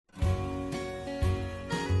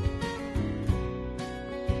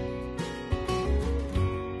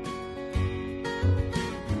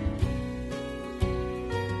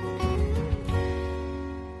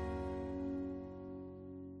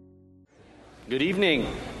Good evening.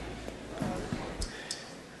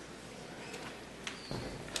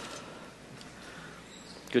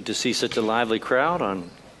 Good to see such a lively crowd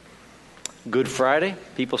on Good Friday.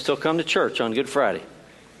 People still come to church on Good Friday.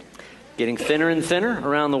 Getting thinner and thinner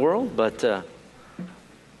around the world, but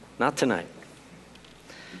not tonight.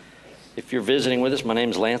 If you're visiting with us, my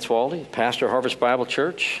name is Lance Waldy, pastor of Harvest Bible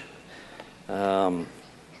Church.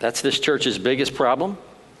 That's this church's biggest problem.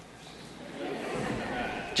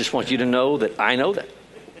 Just want you to know that I know that.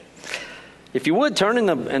 If you would, turn in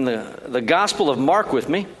the Gospel of Mark with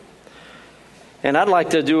me. And I'd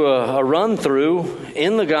like to do a run-through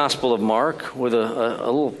in the Gospel of Mark with a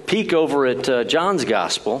little peek over at John's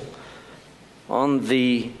Gospel on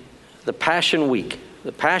the Passion Week.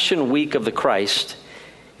 The Passion Week of the Christ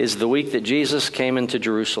is the week that Jesus came into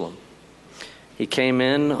Jerusalem. He came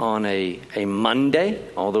in on a Monday,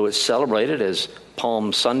 although it's celebrated as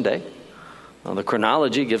Palm Sunday. Well, the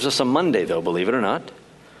chronology gives us a Monday, though, believe it or not.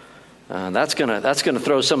 That's gonna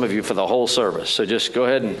throw some of you for the whole service. So just go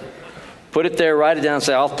ahead and put it there, write it down, and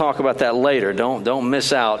say, I'll talk about that later. Don't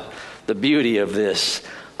miss out the beauty of this.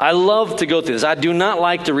 I love to go through this. I do not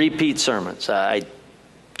like to repeat sermons. I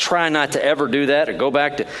try not to ever do that or go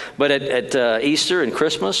back to. But at Easter and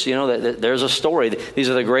Christmas, you know, there's a story. These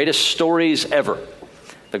are the greatest stories ever,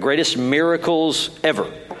 the greatest miracles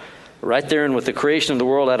ever. Right there and with the creation of the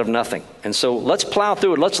world out of nothing. And so let's plow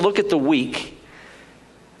through it. Let's look at the week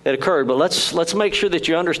that occurred. But let's make sure that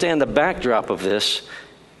you understand the backdrop of this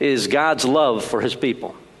is God's love for his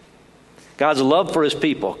people. God's love for his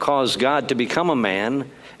people caused God to become a man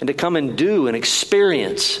and to come and do and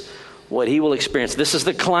experience what he will experience. This is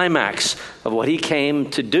the climax of what he came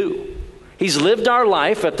to do. He's lived our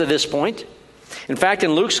life up to this point. In fact,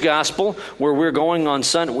 in Luke's gospel, where we're going on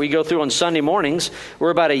we go through on Sunday mornings, he's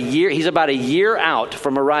about a year out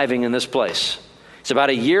from arriving in this place. He's about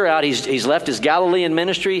a year out. He's left his Galilean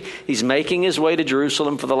ministry. He's making his way to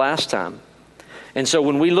Jerusalem for the last time. And so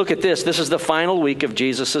when we look at this is the final week of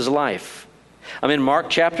Jesus' life. I'm in Mark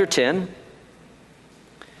chapter 10,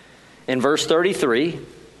 in verse 33,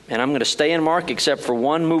 and I'm going to stay in Mark except for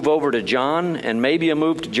one move over to John and maybe a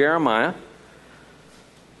move to Jeremiah.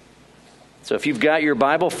 So if you've got your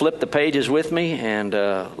Bible, flip the pages with me, and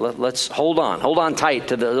let's hold on tight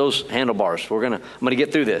to those handlebars. I'm going to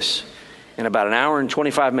get through this in about an hour and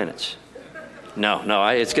 25 minutes. No,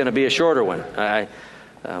 it's going to be a shorter one. I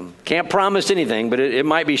can't promise anything, but it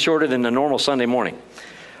might be shorter than a normal Sunday morning.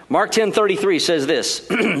 Mark 10:33 says this.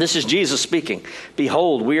 This is Jesus speaking.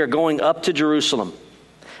 Behold, we are going up to Jerusalem,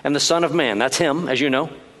 and the Son of Man, that's him, as you know,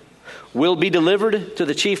 will be delivered to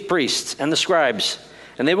the chief priests and the scribes.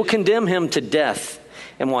 And they will condemn him to death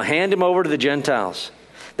and will hand him over to the Gentiles.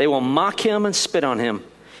 They will mock him and spit on him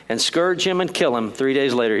and scourge him and kill him. 3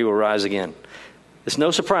 days later, he will rise again. It's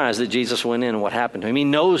no surprise that Jesus went in and what happened to him. He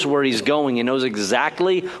knows where he's going. He knows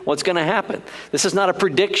exactly what's going to happen. This is not a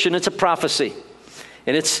prediction. It's a prophecy.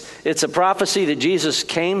 And it's a prophecy that Jesus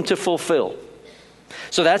came to fulfill.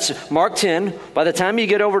 So that's Mark 10. By the time you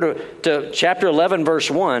get over to chapter 11,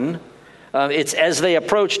 verse 1, it's as they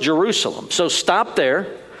approach Jerusalem. So stop there,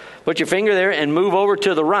 put your finger there, and move over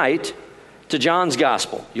to the right to John's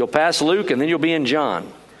Gospel. You'll pass Luke, and then you'll be in John.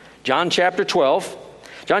 John chapter 12.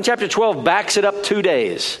 John chapter 12 backs it up 2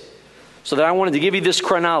 days. So that I wanted to give you this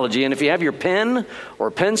chronology. And if you have your pen or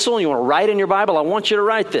pencil, and you want to write in your Bible, I want you to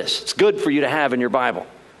write this. It's good for you to have in your Bible.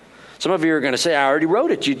 Some of you are going to say, I already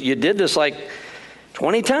wrote it. You did this like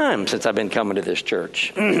 20 times since I've been coming to this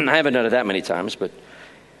church. I haven't done it that many times, but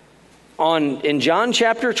in John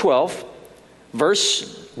chapter 12,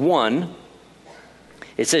 verse 1,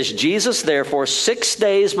 it says, Jesus, therefore, 6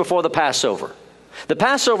 days before the Passover. The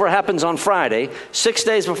Passover happens on Friday. 6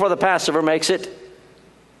 days before the Passover makes it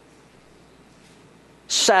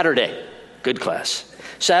Saturday. Good class.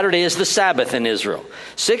 Saturday is the Sabbath in Israel.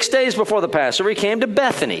 6 days before the Passover, he came to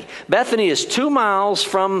Bethany. Bethany is 2 miles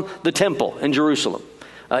from the temple in Jerusalem.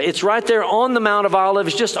 It's right there on the Mount of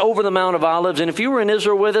Olives, just over the Mount of Olives. And if you were in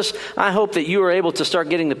Israel with us, I hope that you were able to start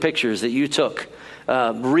getting the pictures that you took,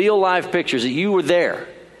 real live pictures that you were there.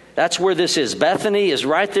 That's where this is. Bethany is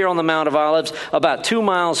right there on the Mount of Olives, about 2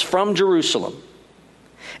 miles from Jerusalem.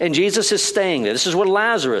 And Jesus is staying there. This is what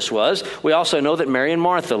Lazarus was. We also know that Mary and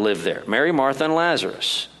Martha lived there. Mary, Martha, and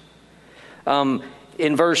Lazarus.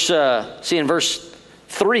 In verse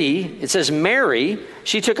 3, it says, Mary,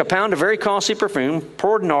 she took a pound of very costly perfume,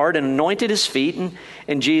 poured nard, and anointed his feet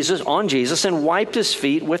and Jesus, and wiped his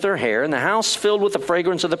feet with her hair, and the house filled with the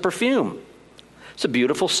fragrance of the perfume. It's a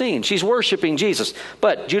beautiful scene. She's worshiping Jesus.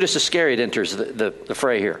 But Judas Iscariot enters the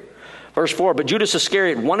fray here. Verse 4, but Judas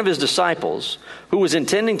Iscariot, one of his disciples, who was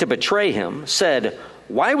intending to betray him, said,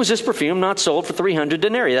 why was this perfume not sold for 300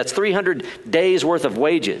 denarii? That's 300 days worth of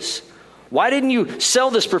wages. Why didn't you sell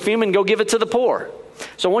this perfume and go give it to the poor?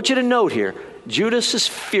 So I want you to note here, Judas is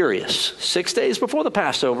furious. 6 days before the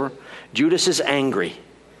Passover, Judas is angry.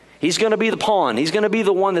 He's going to be the pawn. He's going to be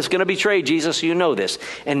the one that's going to betray Jesus. You know this.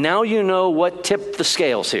 And now you know what tipped the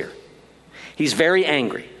scales here. He's very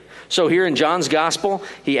angry. So here in John's gospel,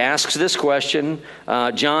 he asks this question.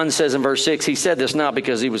 John says in verse 6, he said this not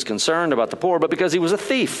because he was concerned about the poor, but because he was a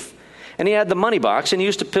thief. And he had the money box and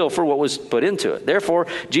used to pilfer what was put into it. Therefore,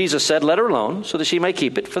 Jesus said, let her alone, so that she may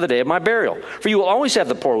keep it for the day of my burial. For you will always have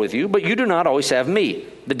the poor with you, but you do not always have me.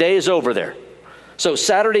 The day is over there. So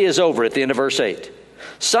Saturday is over at the end of verse 8.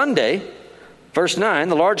 Sunday, verse 9,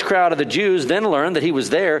 the large crowd of the Jews then learned that he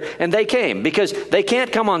was there, and they came. Because they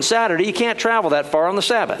can't come on Saturday. You can't travel that far on the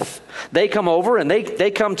Sabbath. They come over, and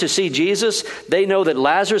they come to see Jesus. They know that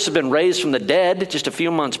Lazarus had been raised from the dead just a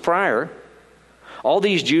few months prior. All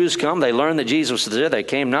these Jews come. They learn that Jesus was there. They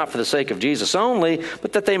came not for the sake of Jesus only,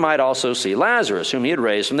 but that they might also see Lazarus, whom he had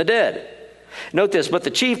raised from the dead. Note this, but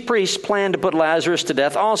the chief priests planned to put Lazarus to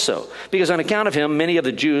death also, because on account of him, many of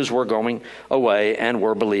the Jews were going away and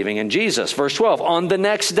were believing in Jesus. Verse 12, on the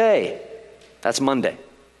next day, that's Monday.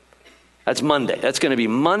 That's Monday. That's going to be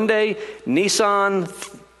Monday, Nisan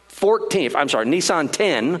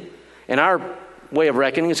 10. In our way of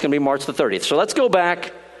reckoning, it's going to be March the 30th. So let's go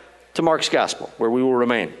back to Mark's gospel, where we will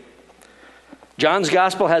remain. John's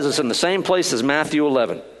gospel has us in the same place as Matthew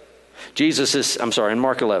 11. In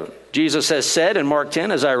Mark 11. Jesus has said in Mark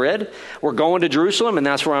 10, as I read, we're going to Jerusalem, and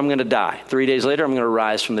that's where I'm going to die. 3 days later, I'm going to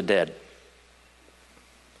rise from the dead.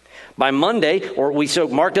 By Monday, so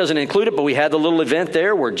Mark doesn't include it, but we had the little event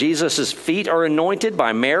there where Jesus' feet are anointed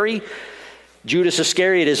by Mary. Judas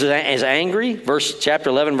Iscariot is angry. Chapter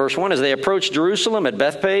 11, verse 1, as they approached Jerusalem at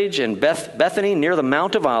Bethphage and Bethany near the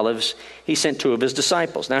Mount of Olives, he sent 2 of his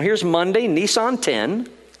disciples. Now here's Monday, Nisan 10,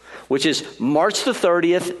 which is March the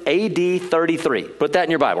 30th, AD 33. Put that in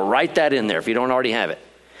your Bible. Write that in there if you don't already have it.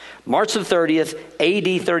 March the 30th,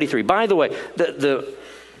 AD 33. By the way, the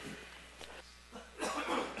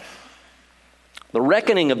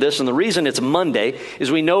reckoning of this, and the reason it's Monday, is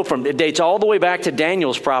we know it dates all the way back to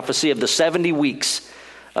Daniel's prophecy of the 70 weeks.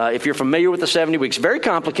 If you're familiar with the 70 weeks, very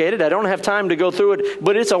complicated. I don't have time to go through it,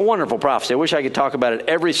 but it's a wonderful prophecy. I wish I could talk about it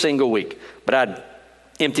every single week, but I'd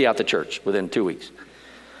empty out the church within 2 weeks.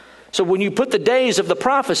 So when you put the days of the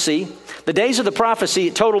prophecy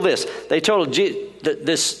total this. They total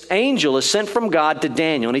this angel is sent from God to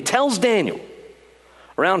Daniel, and he tells Daniel,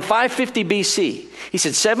 around 550 BC, he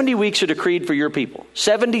said, 70 weeks are decreed for your people.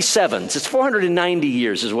 77s. It's 490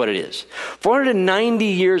 years is what it is. 490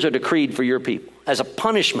 years are decreed for your people as a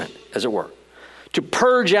punishment, as it were, to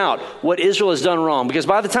purge out what Israel has done wrong. Because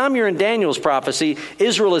by the time you're in Daniel's prophecy,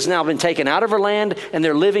 Israel has now been taken out of her land, and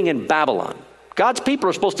they're living in Babylon. God's people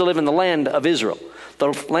are supposed to live in the land of Israel,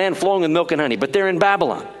 the land flowing with milk and honey, but they're in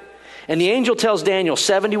Babylon. And the angel tells Daniel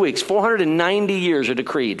 70 weeks, 490 years are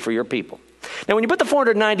decreed for your people. Now, when you put the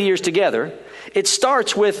 490 years together, it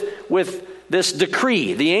starts with this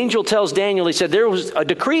decree. The angel tells Daniel, he said, there was a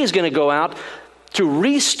decree is going to go out to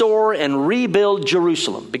restore and rebuild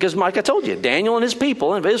Jerusalem. Because, like I told you, Daniel and his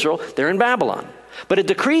people of Israel, they're in Babylon. But a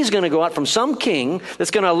decree is going to go out from some king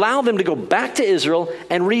that's going to allow them to go back to Israel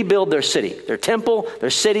and rebuild their city, their temple, their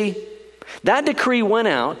city. That decree went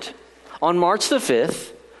out on March the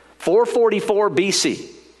 5th, 444 BC,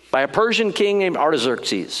 by a Persian king named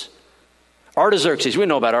Artaxerxes. Artaxerxes, we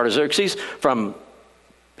know about Artaxerxes from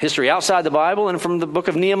history outside the Bible and from the book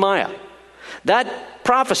of Nehemiah. That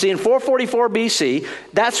prophecy in 444 BC,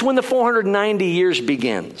 that's when the 490 years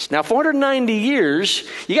begins. Now, 490 years,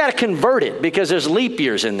 you got to convert it because there's leap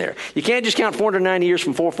years in there. You can't just count 490 years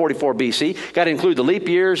from 444 BC. Got to include the leap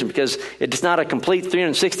years, and because it's not a complete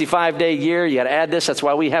 365-day year, you got to add this. That's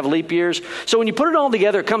why we have leap years. So when you put it all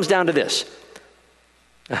together, it comes down to this.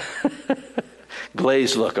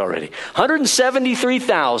 Glazed look already.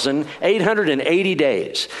 173,880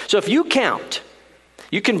 days. So if you count,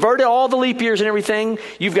 you converted all the leap years and everything,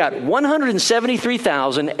 you've got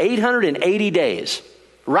 173,880 days.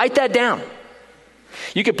 Write that down.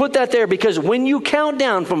 You can put that there because when you count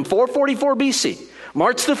down from 444 BC,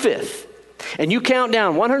 March the 5th, and you count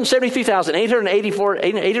down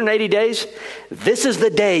 173,880 days, this is the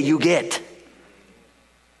day you get.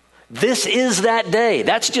 This is that day.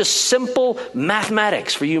 That's just simple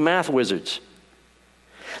mathematics for you math wizards.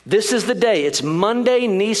 This is the day. It's Monday,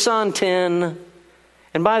 Nisan 10.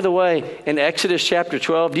 And by the way, in Exodus chapter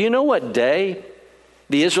 12, do you know what day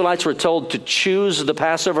the Israelites were told to choose the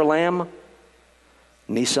Passover lamb?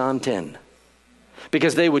 Nisan 10.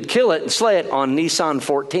 Because they would kill it and slay it on Nisan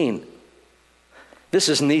 14. This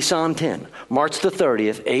is Nisan 10, March the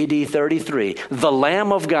 30th, AD 33, the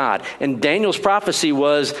Lamb of God. And Daniel's prophecy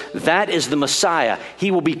was, that is the Messiah. He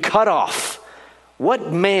will be cut off.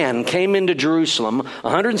 What man came into Jerusalem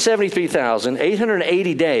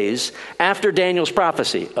 173,880 days after Daniel's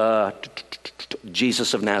prophecy?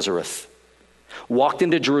 Jesus of Nazareth. Walked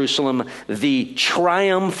into Jerusalem, the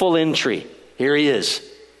triumphal entry. Here he is.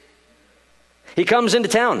 He comes into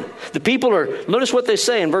town. The people are, notice what they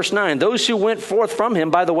say in verse 9. Those who went forth from him,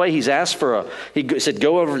 by the way, he said,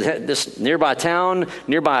 go over this nearby town,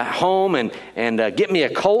 nearby home, and get me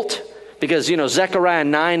a colt. Because, Zechariah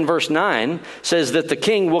 9 verse 9 says that the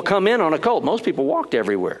king will come in on a colt. Most people walked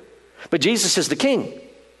everywhere. But Jesus is the king.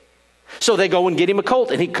 So they go and get him a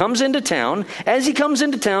colt, and he comes into town. As he comes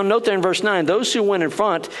into town, note there in verse 9, those who went in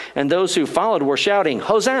front and those who followed were shouting,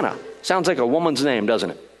 Hosanna. Sounds like a woman's name,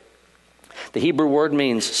 doesn't it? The Hebrew word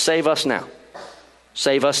means save us now.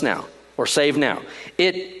 Save us now. Or save now.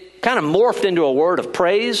 It kind of morphed into a word of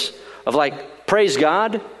praise, of like, praise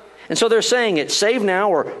God. And so they're saying it, save now,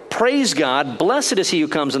 or praise God. Blessed is he who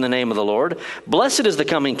comes in the name of the Lord. Blessed is the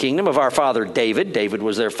coming kingdom of our father David. David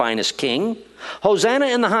was their finest king. Hosanna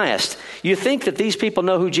in the highest. You think that these people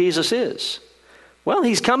know who Jesus is. Well,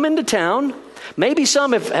 he's come into town. Maybe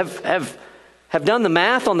some have done the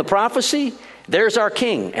math on the prophecy. There's our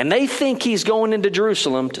king. And they think he's going into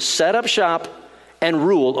Jerusalem to set up shop and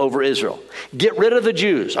rule over Israel. Get rid of the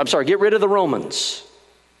Jews. Get rid of the Romans.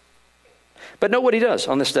 But note what he does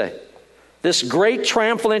on this day. This great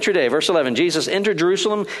triumphal entry day. Verse 11, Jesus entered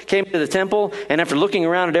Jerusalem, came to the temple, and after looking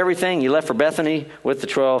around at everything, he left for Bethany with the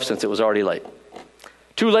 12 since it was already late.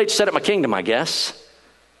 Too late to set up my kingdom, I guess.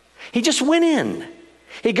 He just went in.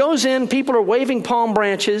 He goes in, people are waving palm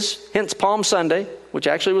branches, hence Palm Sunday, which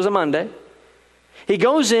actually was a Monday. He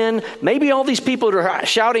goes in, maybe all these people are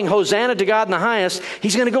shouting, Hosanna to God in the highest.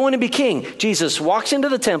 He's going to go in and be king. Jesus walks into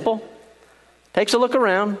the temple, takes a look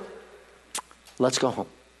around. Let's go home.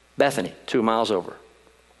 Bethany, 2 miles over.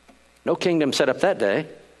 No kingdom set up that day.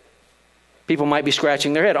 People might be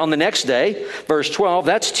scratching their head. On the next day, verse 12,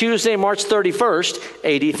 that's Tuesday, March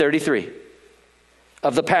 31st, AD 33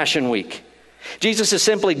 of the Passion Week. Jesus has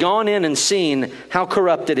simply gone in and seen how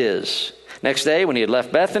corrupt it is. Next day, when he had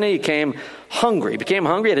left Bethany, he became hungry.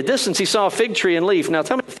 At a distance, he saw a fig tree and leaf. Now,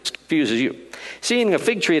 tell me if this confuses you. Seeing a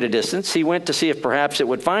fig tree at a distance, he went to see if perhaps it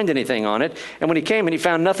would find anything on it. And when he came and he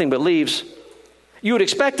found nothing but leaves, you would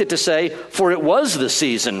expect it to say, for it was the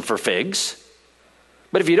season for figs.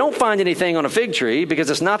 But if you don't find anything on a fig tree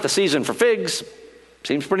because it's not the season for figs,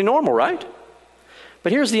 seems pretty normal, right?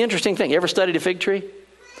 But here's the interesting thing. You ever studied a fig tree?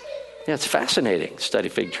 Yeah, it's fascinating to study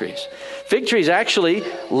fig trees. Fig trees actually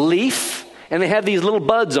leaf, and they have these little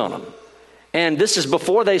buds on them. And this is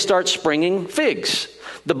before they start springing figs.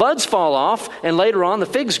 The buds fall off, and later on the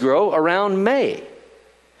figs grow around May.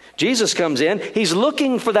 Jesus comes in. He's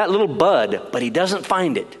looking for that little bud, but he doesn't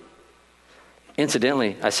find it.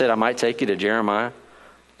 Incidentally, I said I might take you to Jeremiah.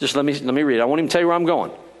 Just let me read it. I won't even tell you where I'm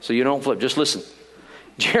going, so you don't flip. Just listen.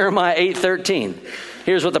 Jeremiah 8:13.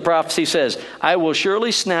 Here's what the prophecy says. I will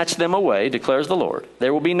surely snatch them away, declares the Lord.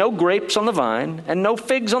 There will be no grapes on the vine and no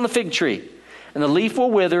figs on the fig tree. And the leaf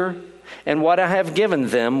will wither, and what I have given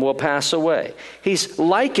them will pass away. He's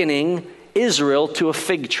likening Israel to a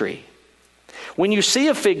fig tree. When you see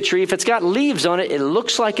a fig tree, if it's got leaves on it, it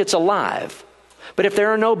looks like it's alive. But if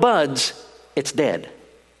there are no buds, it's dead.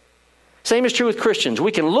 Same is true with Christians.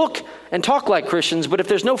 We can look and talk like Christians, but if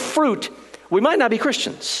there's no fruit, we might not be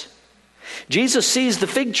Christians. Jesus sees the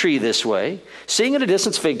fig tree this way, seeing at a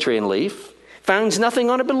distance fig tree and leaf, finds nothing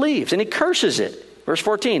on it but leaves, and he curses it. Verse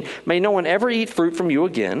 14, may no one ever eat fruit from you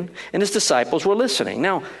again. And his disciples were listening.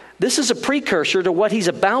 Now, this is a precursor to what he's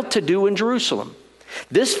about to do in Jerusalem.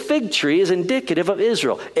 This fig tree is indicative of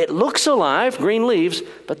Israel. It looks alive, green leaves,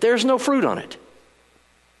 but there's no fruit on it.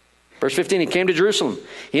 Verse 15, he came to Jerusalem.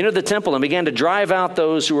 He entered the temple and began to drive out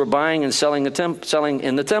those who were buying and selling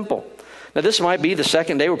in the temple. Now, this might be the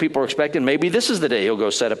second day where people are expecting maybe this is the day he'll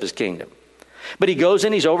go set up his kingdom. But he goes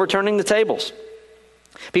in, he's overturning the tables.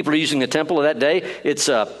 People are using the temple of that day. It's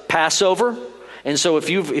Passover. And so if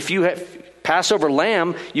you have Passover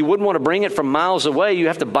lamb, you wouldn't want to bring it from miles away. You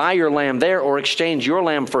have to buy your lamb there or exchange your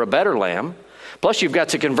lamb for a better lamb. Plus, you've got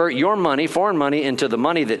to convert your money, foreign money, into the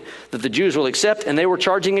money that the Jews will accept. And they were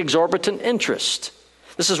charging exorbitant interest.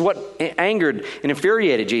 This is what angered and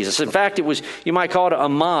infuriated Jesus. In fact, it was, you might call it a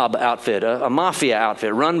mob outfit, a mafia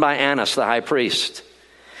outfit run by Annas, the high priest.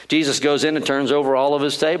 Jesus goes in and turns over all of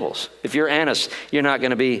his tables. If you're Annas, you're not going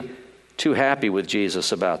to be too happy with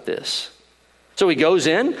Jesus about this. So he goes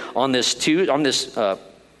in on this Tuesday,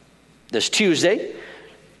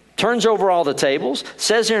 turns over all the tables.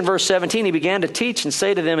 Says here in verse 17, he began to teach and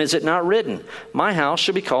say to them, is it not written, my house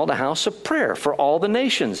shall be called a house of prayer for all the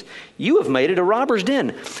nations? You have made it a robber's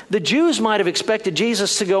den. The Jews might have expected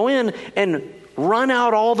Jesus to go in and run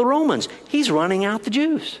out all the Romans. He's running out the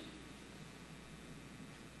Jews.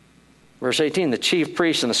 Verse 18, the chief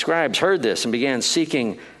priests and the scribes heard this and began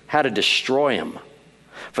seeking how to destroy him.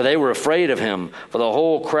 For they were afraid of him, for the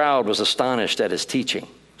whole crowd was astonished at his teaching.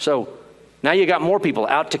 So now you got more people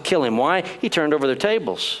out to kill him. Why? He turned over their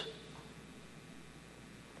tables.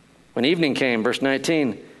 When evening came, verse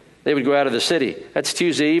 19, they would go out of the city. That's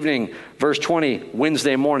Tuesday evening. Verse 20,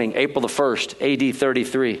 Wednesday morning, April the 1st, AD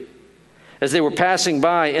 33. As they were passing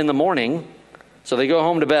by in the morning, so they go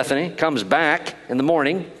home to Bethany, comes back in the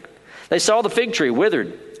morning, they saw the fig tree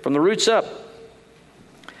withered from the roots up.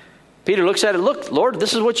 Peter looks at it, look, Lord,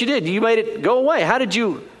 this is what you did. You made it go away. How'd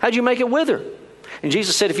you make it wither? And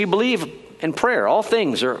Jesus said, if you believe in prayer, all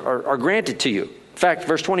things are granted to you. In fact,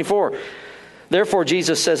 verse 24, therefore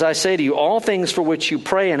Jesus says, I say to you, all things for which you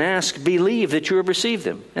pray and ask, believe that you have received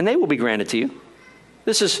them, and they will be granted to you.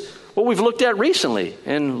 This is what we've looked at recently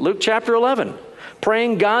in Luke chapter 11,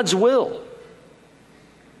 praying God's will.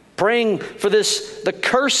 Praying for the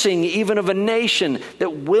cursing even of a nation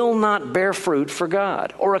that will not bear fruit for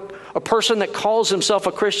God. Or a person that calls himself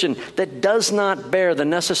a Christian that does not bear the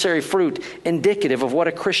necessary fruit indicative of what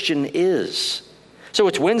a Christian is. So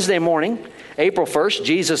it's Wednesday morning, April 1st.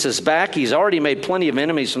 Jesus is back. He's already made plenty of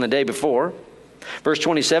enemies from the day before. Verse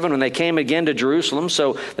 27, when they came again to Jerusalem,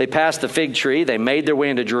 so they passed the fig tree, they made their way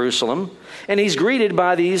into Jerusalem, and he's greeted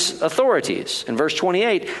by these authorities. In verse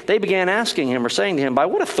 28, they began asking him or saying to him, by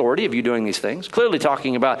what authority are you doing these things? Clearly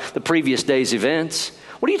talking about the previous day's events.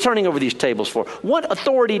 What are you turning over these tables for? What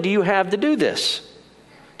authority do you have to do this?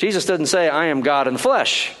 Jesus doesn't say, I am God in the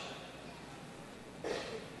flesh.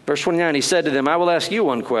 Verse 29, he said to them, I will ask you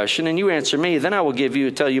one question, and you answer me. Then I will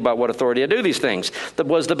tell you about what authority I do these things.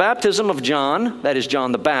 Was the baptism of John, that is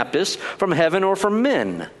John the Baptist, from heaven or from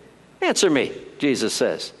men? Answer me, Jesus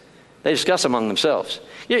says. They discuss among themselves.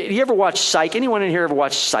 You ever watch Psych? Anyone in here ever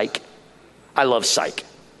watch Psych? I love Psych.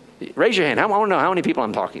 Raise your hand. I want to know how many people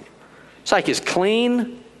I'm talking to. Psych is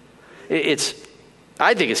clean.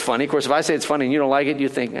 I think it's funny. Of course, if I say it's funny and you don't like it, you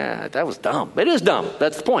think, that was dumb. It is dumb.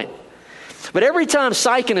 That's the point. But every time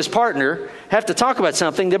Psych and his partner have to talk about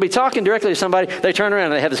something, they'll be talking directly to somebody, they turn around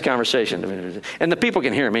and they have this conversation. And the people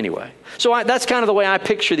can hear them anyway. So that's kind of the way I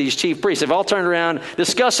picture these chief priests. They've all turned around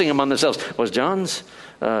discussing among themselves. Was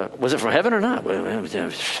it from heaven or not?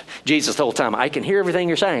 Jesus the whole time, I can hear everything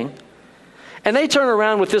you're saying. And they turn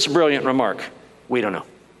around with this brilliant remark. We don't know.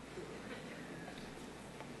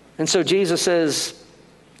 And so Jesus says,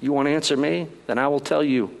 you want to answer me? Then I will tell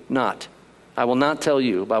you not. I will not tell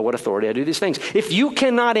you by what authority I do these things. If you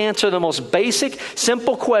cannot answer the most basic,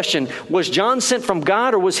 simple question, was John sent from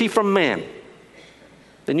God or was he from man?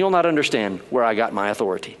 Then you'll not understand where I got my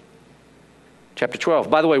authority. Chapter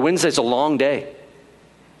 12. By the way, Wednesday's a long day.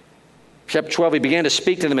 Chapter 12, he began to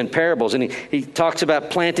speak to them in parables, and he talks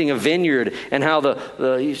about planting a vineyard and how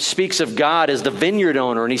he speaks of God as the vineyard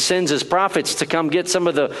owner, and he sends his prophets to come get some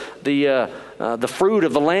of the fruit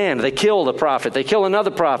of the land. They kill the prophet. They kill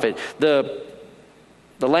another prophet. The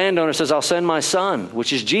landowner says, I'll send my son,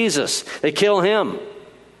 which is Jesus. They kill him.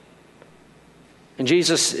 And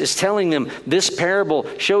Jesus is telling them, this parable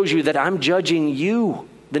shows you that I'm judging you,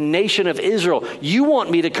 the nation of Israel. You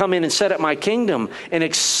want me to come in and set up my kingdom and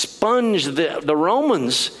expunge the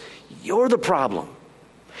Romans. You're the problem.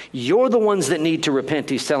 You're the ones that need to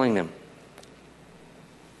repent, he's telling them.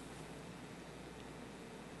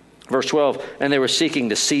 Verse 12, and they were seeking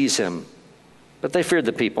to seize him, but they feared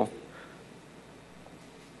the people.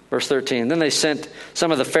 Verse 13, then they sent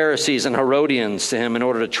some of the Pharisees and Herodians to him in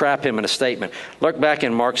order to trap him in a statement. Look back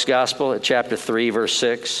in Mark's Gospel at chapter 3, verse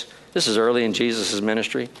 6. This is early in Jesus'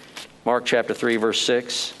 ministry. Mark chapter 3, verse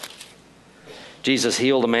 6. Jesus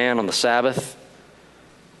healed a man on the Sabbath.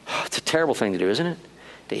 Oh, it's a terrible thing to do, isn't it?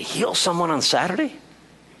 To heal someone on Saturday?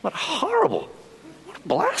 What horrible. What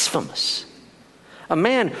blasphemous. A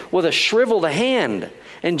man with a shriveled hand,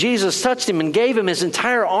 and Jesus touched him and gave him his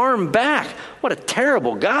entire arm back. What a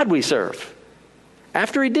terrible God we serve.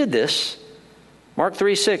 After he did this, Mark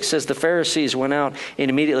 3:6 says the Pharisees went out and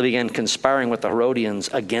immediately began conspiring with the Herodians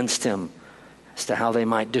against him as to how they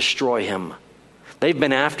might destroy him. They've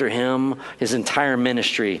been after him his entire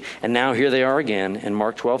ministry, and now here they are again in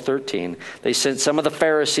Mark 12:13. They sent some of the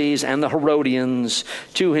Pharisees and the Herodians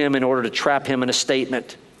to him in order to trap him in a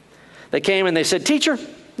statement. They came and they said, teacher,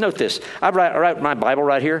 note this. I write my Bible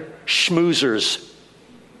right here, schmoozers.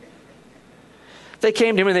 They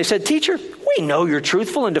came to him and they said, teacher, we know you're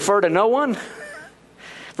truthful and defer to no one.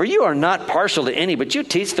 For you are not partial to any, but you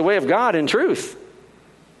teach the way of God in truth.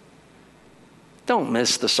 Don't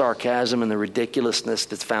miss the sarcasm and the ridiculousness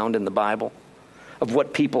that's found in the Bible of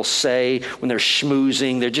what people say when they're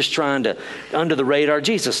schmoozing. They're just trying to, under the radar.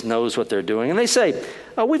 Jesus knows what they're doing. And they say,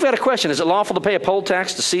 we've got a question. Is it lawful to pay a poll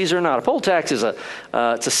tax to Caesar or not? A poll tax is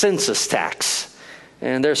it's a census tax.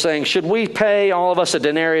 And they're saying, should we pay all of us a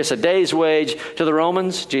denarius, a day's wage, to the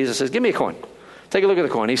Romans? Jesus says, give me a coin. Take a look at the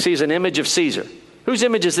coin. He sees an image of Caesar. Whose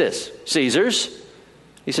image is this? Caesar's.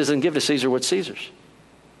 He says, then give to Caesar what's Caesar's.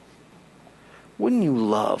 Wouldn't you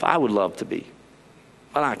love, I would love to be,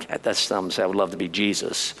 well, that's some say I would love to be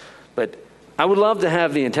Jesus, but I would love to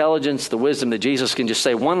have the intelligence, the wisdom that Jesus can just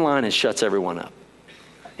say one line and shuts everyone up.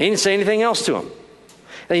 He didn't say anything else to them.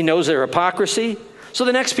 And he knows their hypocrisy, so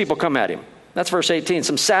the next people come at him. That's verse 18,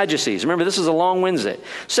 some Sadducees. Remember, this is a long Wednesday.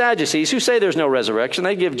 Sadducees who say there's no resurrection,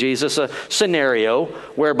 they give Jesus a scenario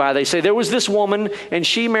whereby they say there was this woman and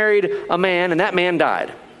she married a man and that man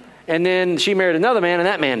died. And then she married another man and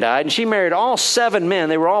that man died. And she married all 7 men.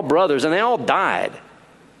 They were all brothers and they all died.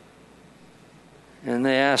 And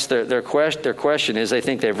they ask their question is they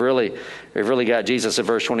think they've really got Jesus at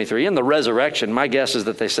verse 23. In the resurrection, my guess is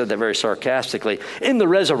that they said that very sarcastically. In the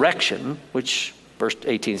resurrection, which verse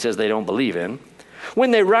 18 says they don't believe in.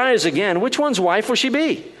 When they rise again, which one's wife will she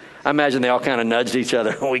be? I imagine they all kind of nudged each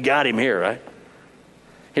other. We got him here, right?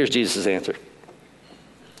 Here's Jesus' answer.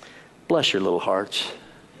 Bless your little hearts.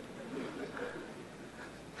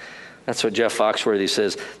 That's what Jeff Foxworthy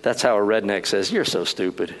says. That's how a redneck says, you're so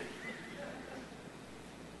stupid.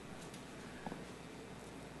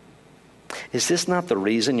 Is this not the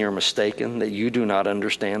reason you're mistaken, that you do not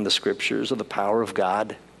understand the scriptures or the power of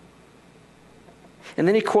God? And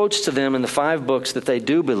then he quotes to them in the 5 books that they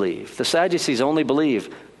do believe. The Sadducees only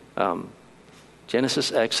believe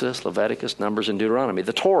Genesis, Exodus, Leviticus, Numbers, and Deuteronomy.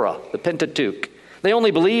 The Torah, the Pentateuch. They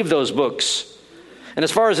only believe those books. And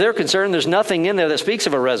as far as they're concerned, there's nothing in there that speaks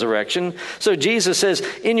of a resurrection. So Jesus says,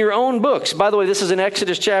 in your own books, by the way, this is in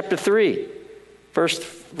Exodus chapter 3, verse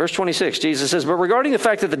 26. Jesus says, but regarding the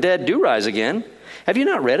fact that the dead do rise again, have you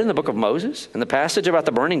not read in the book of Moses, in the passage about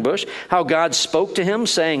the burning bush, how God spoke to him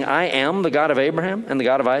saying, I am the God of Abraham and the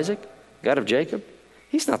God of Isaac, God of Jacob?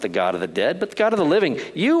 He's not the God of the dead, but the God of the living.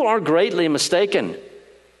 You are greatly mistaken.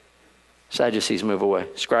 Sadducees move away.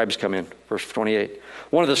 Scribes come in. Verse 28.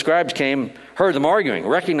 One of the scribes came, heard them arguing,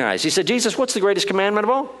 recognized. He said, Jesus, what's the greatest commandment of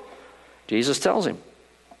all? Jesus tells him.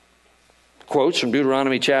 Quotes from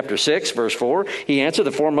Deuteronomy chapter 6, verse 4. He answered,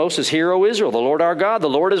 the foremost is, Hear, O Israel, the Lord our God, the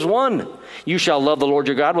Lord is one. You shall love the Lord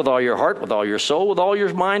your God with all your heart, with all your soul, with all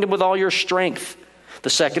your mind, and with all your strength. The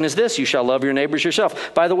second is this, you shall love your neighbors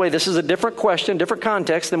yourself. By the way, this is a different question, different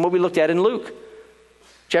context than what we looked at in Luke.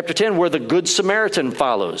 Chapter 10, where the Good Samaritan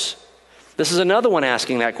follows. This is another one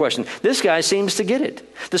asking that question. This guy seems to get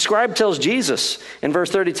it. The scribe tells Jesus in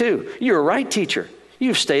verse 32, you're right, teacher.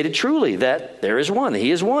 You've stated truly that there is one, that he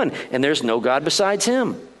is one, and there's no God besides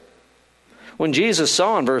him. When Jesus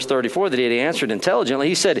saw in verse 34 that he had answered intelligently,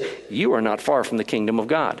 he said, you are not far from the kingdom of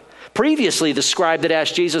God. Previously, the scribe that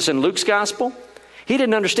asked Jesus in Luke's gospel, he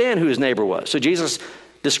didn't understand who his neighbor was. So Jesus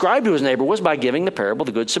described who his neighbor was by giving the parable of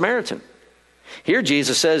the Good Samaritan. Here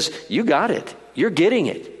Jesus says, you got it. You're getting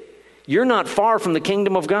it. You're not far from the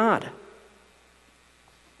kingdom of God.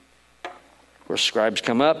 Where scribes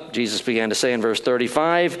come up, Jesus began to say in verse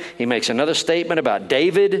 35, he makes another statement about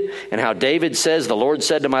David and how David says, the Lord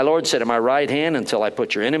said to my Lord, sit at my right hand until I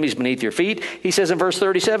put your enemies beneath your feet. He says in verse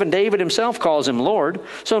 37, David himself calls him Lord.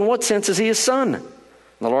 So in what sense is he his son? And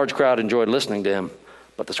the large crowd enjoyed listening to him,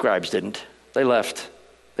 but the scribes didn't. They left.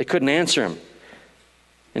 They couldn't answer him.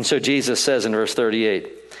 And so Jesus says in verse 38,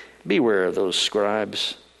 beware of those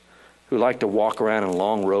scribes who like to walk around in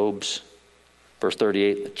long robes. Verse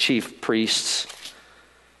 38, the chief priests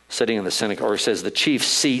sitting in the synagogue, or it says the chief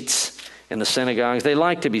seats in the synagogues, they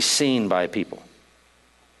like to be seen by people.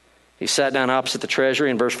 He sat down opposite the treasury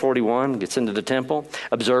in verse 41, gets into the temple,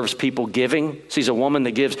 observes people giving, sees a woman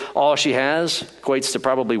that gives all she has, equates to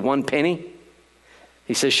probably 1 penny.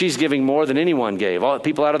 He says she's giving more than anyone gave, all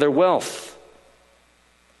people out of their wealth.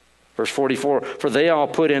 Verse 44, for they all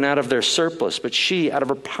put in out of their surplus, but she, out of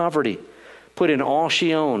her poverty, put in all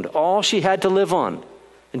she owned, all she had to live on.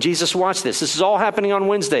 And Jesus watched this. This is all happening on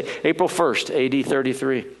Wednesday, April 1st, AD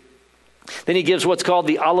 33. Then he gives what's called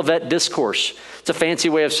the Olivet Discourse. It's a fancy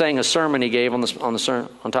way of saying a sermon he gave on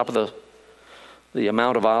top of the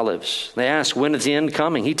Mount of Olives. They ask, when is the end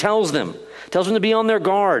coming? He tells them to be on their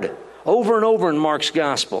guard over and over in Mark's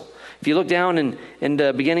gospel. If you look down in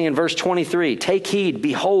beginning in verse 23, take heed,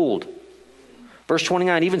 behold. Verse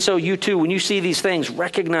 29, even so you too, when you see these things,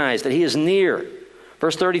 recognize that he is near.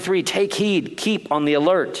 Verse 33, take heed, keep on the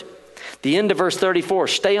alert. The end of verse 34,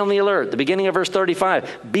 stay on the alert. The beginning of verse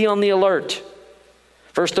 35, be on the alert.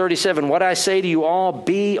 Verse 37, what I say to you all,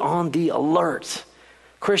 be on the alert.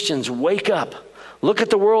 Christians, wake up. Look at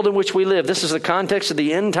the world in which we live. This is the context of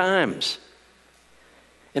the end times.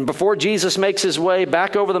 And before Jesus makes his way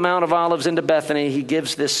back over the Mount of Olives into Bethany, he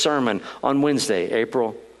gives this sermon on Wednesday,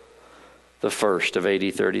 April the 1st of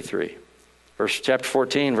AD 33. Chapter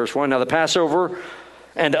 14, verse 1. Now the Passover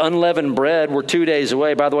and unleavened bread were 2 days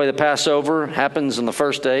away. By the way, the Passover happens on the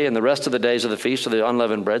first day, and the rest of the days of the feast are the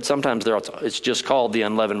unleavened bread. Sometimes it's just called the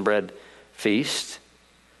unleavened bread feast.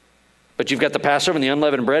 But you've got the Passover and the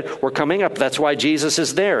unleavened bread. We're coming up. That's why Jesus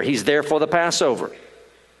is there. He's there for the Passover.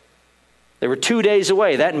 They were 2 days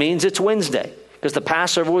away. That means it's Wednesday, because the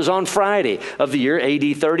Passover was on Friday of the year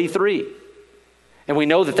AD 33. And we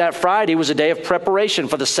know that Friday was a day of preparation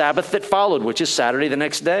for the Sabbath that followed, which is Saturday the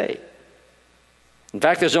next day. In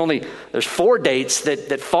fact, there's 4 dates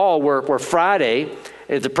that fall where Friday,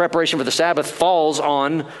 the preparation for the Sabbath, falls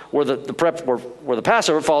on where the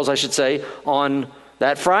Passover falls, I should say, on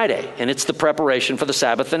that Friday. And it's the preparation for the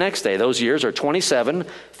Sabbath the next day. Those years are 27,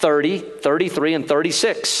 30, 33, and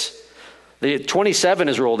 36. The 27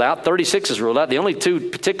 is ruled out, 36 is ruled out. The only 2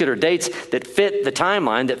 particular dates that fit the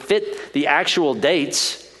timeline, that fit the actual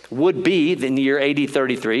dates, would be in the year AD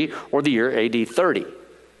 33 or the year AD 30.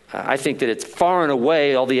 I think that it's far and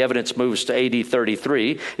away all the evidence moves to AD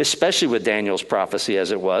 33, especially with Daniel's prophecy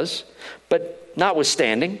as it was. But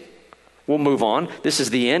notwithstanding, we'll move on. This is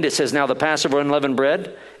the end. It says, now the Passover and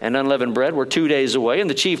unleavened bread were 2 days away, and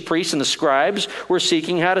the chief priests and the scribes were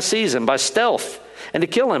seeking how to seize him by stealth and to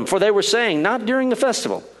kill him, for they were saying, not during the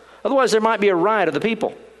festival. Otherwise, there might be a riot of the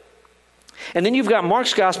people. And then you've got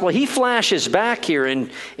Mark's gospel. He flashes back here in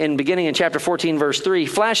beginning in chapter 14, verse 3,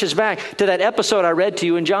 flashes back to that episode I read to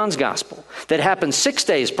you in John's gospel that happened 6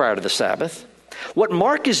 days prior to the Sabbath. What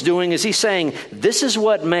Mark is doing is he's saying, this is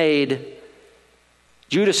what made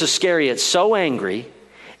Judas Iscariot so angry,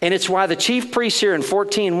 and it's why the chief priests here in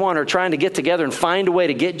 14:1 are trying to get together and find a way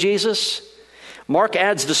to get Jesus. Mark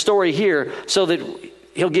adds the story here so that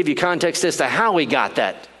he'll give you context as to how he got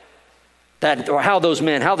that or how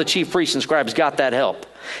the chief priests and scribes got that help.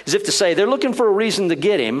 As if to say, they're looking for a reason to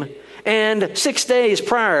get him, and 6 days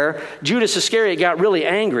prior, Judas Iscariot got really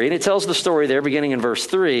angry, and it tells the story there beginning in verse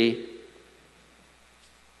 3.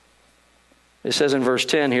 It says in verse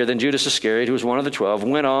 10 here, then Judas Iscariot, who was one of the 12,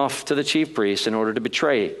 went off to the chief priests in order to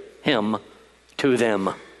betray him to them.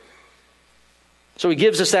 So he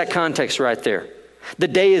gives us that context right there. The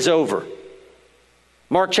day is over.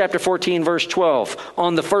 Mark chapter 14, verse 12.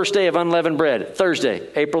 On the first day of unleavened bread, Thursday,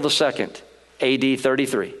 April the 2nd, AD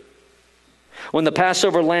 33. When the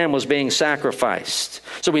Passover lamb was being sacrificed.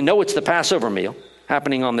 So we know it's the Passover meal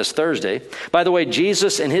happening on this Thursday. By the way,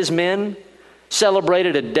 Jesus and his men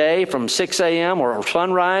celebrated a day from 6 a.m. or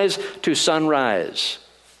sunrise to sunrise.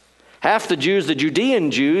 Half the Jews, the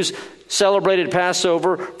Judean Jews, celebrated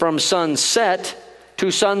Passover from sunset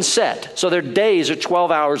to sunset. So their days are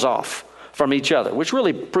 12 hours off from each other, which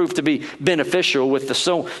really proved to be beneficial with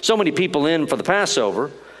so many people in for the Passover.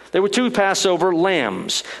 There were 2 Passover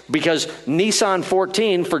lambs because Nisan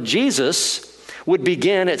 14 for Jesus would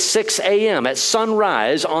begin at 6 a.m. at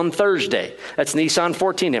sunrise on Thursday. That's Nisan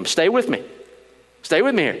 14. Stay with me. Stay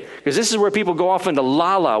with me here, because this is where people go off into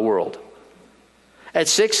la-la world. At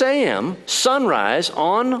 6 a.m., sunrise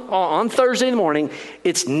on Thursday in the morning,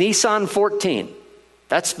 it's Nisan 14.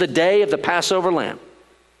 That's the day of the Passover lamb.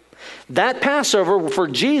 That Passover for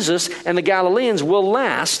Jesus and the Galileans will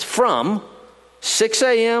last from 6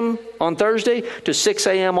 a.m. on Thursday to 6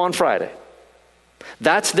 a.m. on Friday.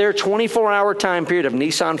 That's their 24-hour time period of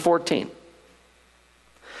Nisan 14.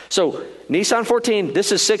 So Nisan 14,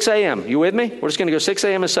 this is 6 a.m. You with me? We're just going to go 6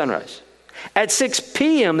 a.m. as sunrise. At 6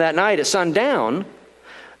 p.m. that night at sundown,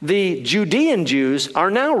 the Judean Jews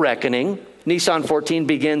are now reckoning Nisan 14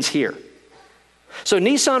 begins here. So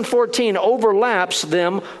Nisan 14 overlaps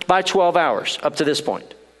them by 12 hours up to this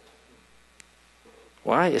point.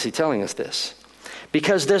 Why is he telling us this?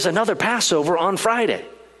 Because there's another Passover on Friday.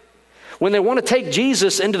 When they want to take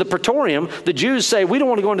Jesus into the praetorium, the Jews say, we don't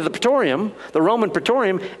want to go into the praetorium, the Roman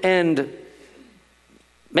praetorium, and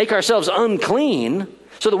make ourselves unclean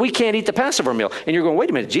so that we can't eat the Passover meal. And you're going,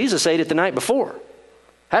 wait a minute, Jesus ate it the night before.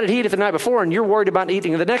 How did he eat it the night before and you're worried about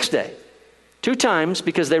eating it the next day? 2 times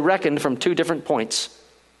because they reckoned from 2 different points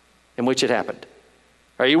in which it happened.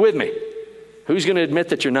 Are you with me? Who's going to admit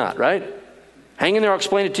that you're not, right? Hang in there, I'll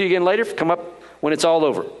explain it to you again later. Come up when it's all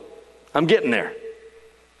over. I'm getting there.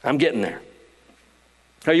 I'm getting there.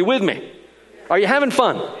 Are you with me? Are you having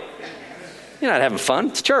fun? You're not having fun.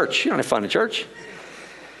 It's church. You don't have fun in church.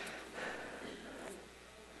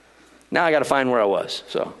 Now I got to find where I was.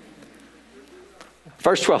 So,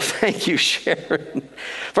 verse 12, thank you, Sharon.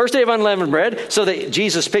 First day of unleavened bread. So that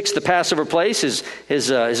Jesus picks the Passover place.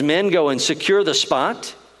 His men go and secure the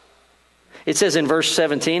spot. It says in verse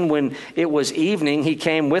 17, when it was evening, he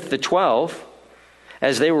came with the 12.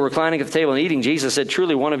 As they were reclining at the table and eating, Jesus said,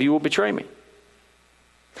 truly one of you will betray me.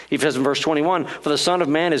 He says in verse 21, for the Son of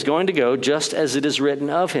Man is going to go just as it is written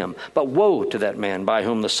of him. But woe to that man by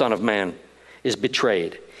whom the Son of Man is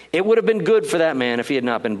betrayed. It would have been good for that man if he had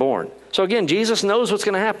not been born. So again, Jesus knows what's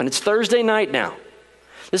going to happen. It's Thursday night now.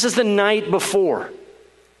 This is the night before.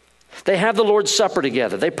 They have the Lord's Supper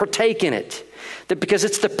together. They partake in it. Because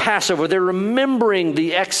it's the Passover. They're remembering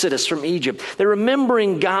the Exodus from Egypt. They're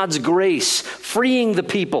remembering God's grace, freeing the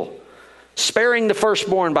people, sparing the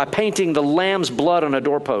firstborn by painting the lamb's blood on a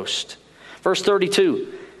doorpost. Verse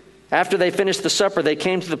 32, after they finished the supper, they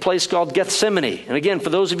came to the place called Gethsemane. And again, for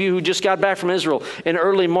those of you who just got back from Israel in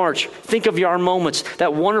early March, think of your moments,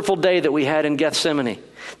 that wonderful day that we had in Gethsemane,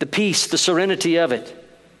 the peace, the serenity of it.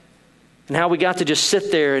 And how we got to just sit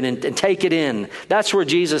there and take it in. That's where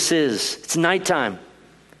Jesus is. It's nighttime.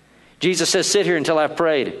 Jesus says, sit here until I've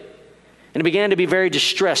prayed. And he began to be very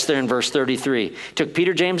distressed there in verse 33. He took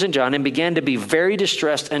Peter, James, and John and began to be very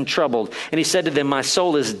distressed and troubled. And he said to them, my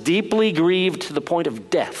soul is deeply grieved to the point of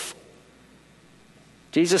death.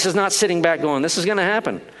 Jesus is not sitting back going, this is going to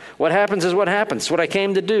happen. What happens is what happens. It's what I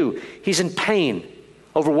came to do. He's in pain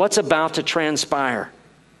over what's about to transpire.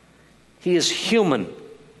 He is human.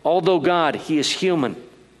 Although God, he is human.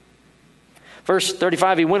 Verse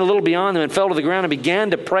 35, he went a little beyond them and fell to the ground and began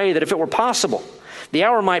to pray that if it were possible, the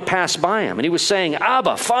hour might pass by him. And he was saying,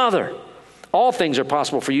 Abba, Father, all things are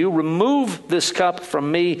possible for you. Remove this cup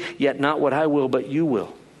from me, yet not what I will, but you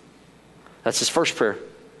will. That's his first prayer.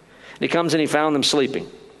 And he comes and he found them sleeping.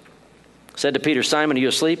 Said to Peter, Simon, are you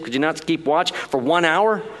asleep? Could you not keep watch for 1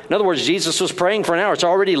 hour? In other words, Jesus was praying for an hour. It's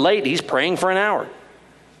already late. He's praying for an hour.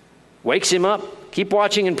 Wakes him up. Keep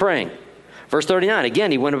watching and praying. Verse 39,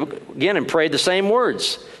 again, he went again and prayed the same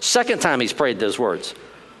words. Second time he's prayed those words.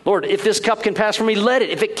 Lord, if this cup can pass from me, let it.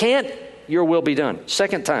 If it can't, your will be done.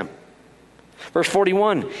 Second time. Verse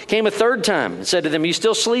 41, came a third time and said to them, you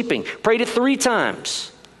still sleeping? Prayed it 3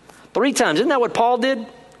 times. 3 times. Isn't that what Paul did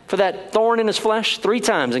for that thorn in his flesh? 3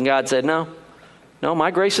 times. And God said, no,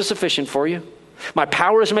 my grace is sufficient for you. My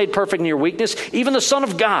power is made perfect in your weakness. Even the Son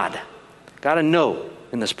of God got a no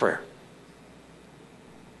in this prayer.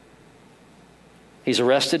 He's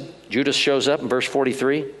arrested. Judas shows up in verse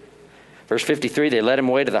 43. Verse 53, they led him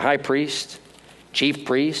away to the high priest, chief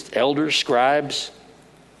priest, elders, scribes.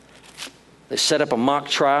 They set up a mock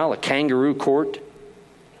trial, a kangaroo court.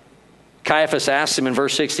 Caiaphas asked him in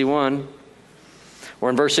verse 61, or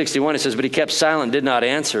in verse 61 it says, but he kept silent, did not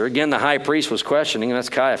answer. Again, the high priest was questioning, and that's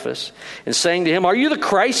Caiaphas, and saying to him, are you the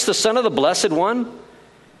Christ, the Son of the Blessed One?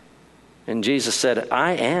 And Jesus said,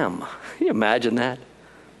 I am. Can you imagine that?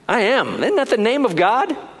 I am. Isn't that the name of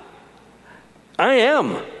God? I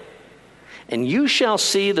am. And you shall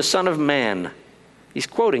see the Son of Man. He's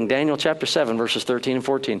quoting Daniel chapter 7, verses 13 and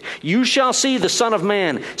 14. You shall see the Son of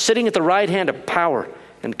Man sitting at the right hand of power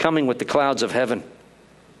and coming with the clouds of heaven.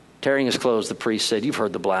 Tearing his clothes, the priest said, you've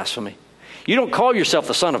heard the blasphemy. You don't call yourself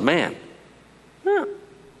the Son of Man. No,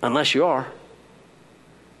 unless you are.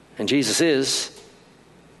 And Jesus is.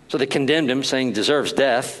 So they condemned him, saying he deserves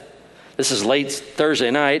death. This is late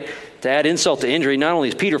Thursday night. To add insult to injury, not only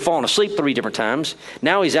is Peter fallen asleep 3 different times,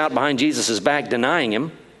 now he's out behind Jesus' back denying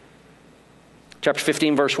him. Chapter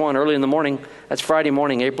 15, verse 1, early in the morning, that's Friday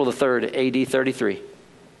morning, April the 3rd, AD 33.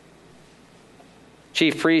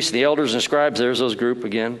 Chief priests, the elders and scribes, there's those group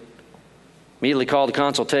again. Immediately called a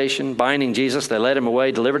consultation, binding Jesus. They led him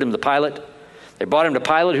away, delivered him to Pilate. They brought him to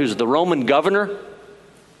Pilate, who's the Roman governor.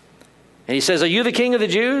 And he says, are you the king of the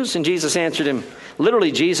Jews? And Jesus answered him.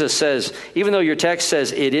 Literally, Jesus says, even though your text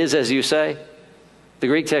says it is as you say, the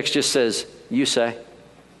Greek text just says, you say.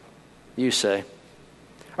 You say.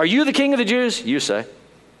 Are you the king of the Jews? You say.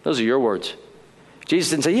 Those are your words.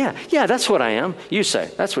 Jesus didn't say, yeah, that's what I am. You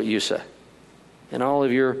say. That's what you say. In all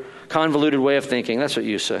of your convoluted way of thinking, that's what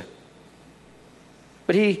you say.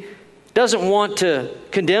 But he doesn't want to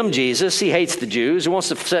condemn Jesus. He hates the Jews. He wants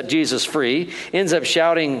to set Jesus free. He ends up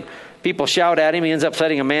shouting. People shout at him. He ends up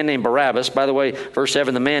setting a man named Barabbas. By the way, verse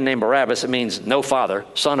 7, the man named Barabbas, it means no father,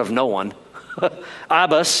 son of no one.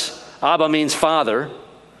 Abbas, Abba means father.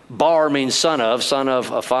 Bar means son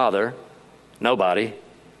of a father. Nobody.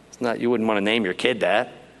 It's not, you wouldn't want to name your kid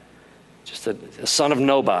that. Just a son of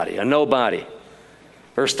nobody, a nobody.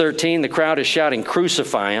 Verse 13, the crowd is shouting,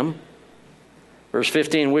 crucify him. Verse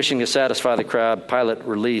 15, wishing to satisfy the crowd, Pilate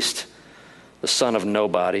released the son of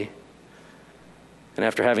nobody. And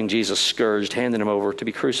after having Jesus scourged, handed him over to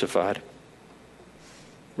be crucified.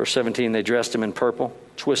 Verse 17, they dressed him in purple,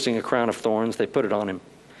 twisting a crown of thorns, they put it on him.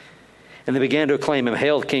 And they began to acclaim him,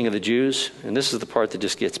 "Hail, King of the Jews." And this is the part that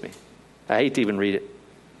just gets me. I hate to even read it.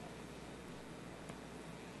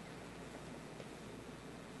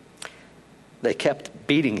 They kept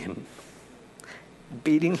beating him,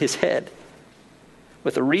 beating his head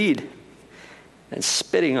with a reed and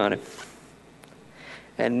spitting on him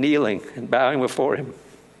and kneeling and bowing before him.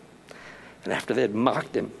 And after they had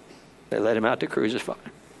mocked him, they led him out to crucify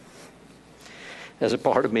him. As a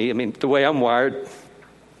part of me, the way I'm wired,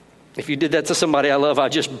 if you did that to somebody I love,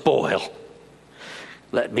 I'd just boil.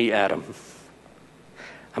 Let me at him.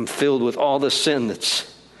 I'm filled with all the sin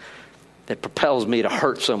that propels me to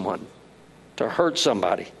hurt someone, to hurt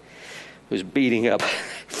somebody who's beating up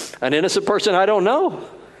an innocent person I don't know.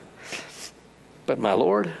 But my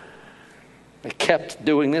Lord, they kept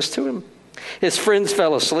doing this to him. His friends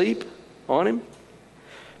fell asleep on him.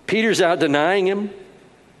 Peter's out denying him.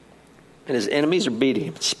 And his enemies are beating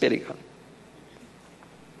him, spitting on him.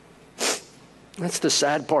 That's the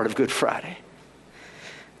sad part of Good Friday.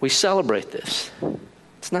 We celebrate this.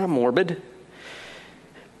 It's not morbid.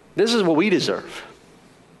 This is what we deserve.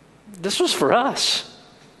 This was for us.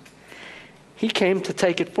 He came to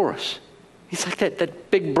take it for us. He's like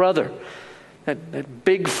that big brother, that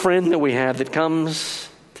big friend that we have that comes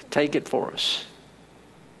to take it for us.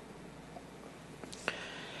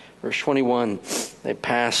 Verse 21, they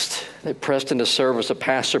pressed into service a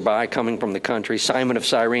passerby coming from the country, Simon of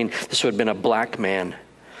Cyrene. This would have been a black man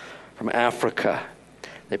from Africa.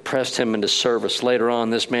 They pressed him into service. Later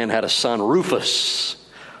on, this man had a son, Rufus,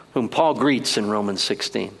 whom Paul greets in Romans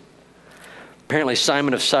 16. Apparently,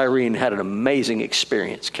 Simon of Cyrene had an amazing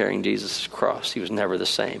experience carrying Jesus' cross. He was never the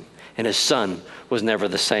same. And his son was never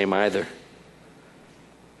the same either.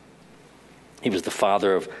 He was the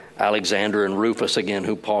father of Alexander and Rufus, again,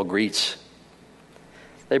 who Paul greets.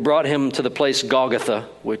 They brought him to the place Golgotha,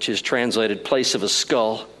 which is translated place of a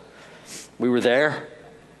skull. We were there.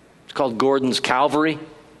 It's called Gordon's Calvary.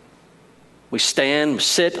 We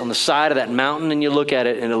sit on the side of that mountain, and you look at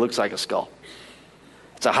it, and it looks like a skull.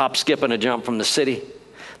 It's a hop, skip, and a jump from the city.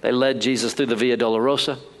 They led Jesus through the Via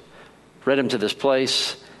Dolorosa, led him to this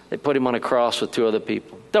place. They put him on a cross with two other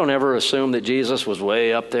people. Don't ever assume that Jesus was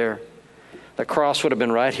way up there. The cross would have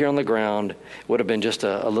been right here on the ground. It would have been just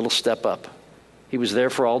a little step up. He was there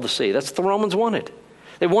for all to see. That's what the Romans wanted.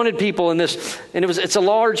 They wanted people in this, and it's a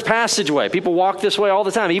large passageway. People walk this way all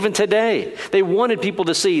the time, even today. They wanted people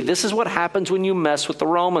to see, this is what happens when you mess with the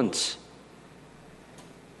Romans.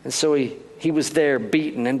 And so he was there,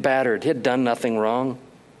 beaten and battered. He had done nothing wrong.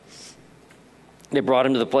 They brought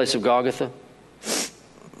him to the place of Golgotha.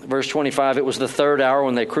 Verse 25, it was the third hour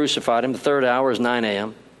when they crucified him. The third hour is 9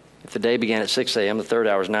 a.m. If the day began at 6 a.m., the third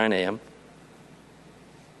hour is 9 a.m.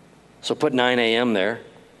 So put 9 a.m. there.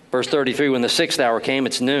 Verse 33, when the sixth hour came,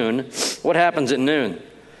 it's noon. What happens at noon?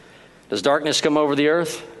 Does darkness come over the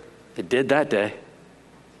earth? It did that day.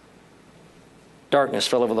 Darkness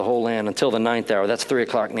fell over the whole land until the ninth hour. That's 3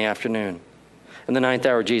 o'clock in the afternoon. In the ninth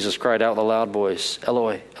hour, Jesus cried out with a loud voice,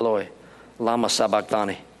 Eloi, Eloi, lama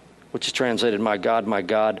sabachthani, which is translated, my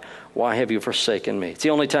God, why have you forsaken me? It's the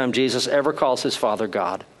only time Jesus ever calls his Father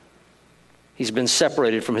God. He's been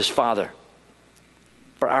separated from his Father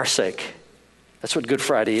for our sake. That's what Good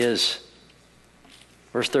Friday is.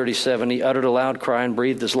 Verse 37, he uttered a loud cry and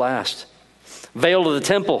breathed his last. Veil to the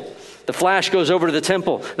temple. The flash goes over to the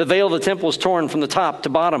temple. The veil of the temple is torn from the top to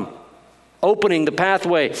bottom, opening the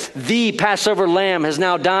pathway. The Passover lamb has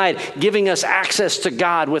now died, giving us access to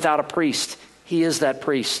God without a priest. He is that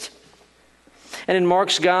priest. And in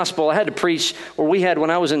Mark's gospel, I had to preach, or when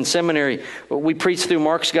I was in seminary, we preached through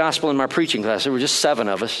Mark's gospel in my preaching class. There were just 7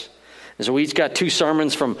 of us. And so we each got 2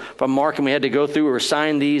 sermons from Mark, and we had to go through or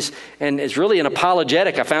assign these. And it's really an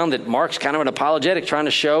apologetic. I found that Mark's kind of an apologetic, trying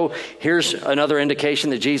to show, here's another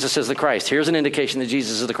indication that Jesus is the Christ. Here's an indication that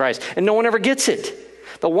Jesus is the Christ. And no one ever gets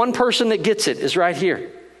it. The one person that gets it is right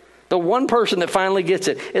here. The one person that finally gets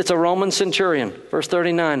it, it's a Roman centurion. Verse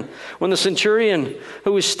 39, when the centurion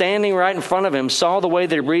who was standing right in front of him saw the way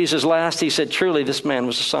that he breathed his last, he said, truly this man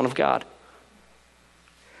was the Son of God.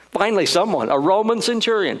 Finally someone, a Roman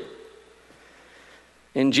centurion.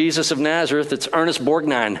 In Jesus of Nazareth, it's Ernest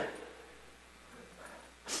Borgnine.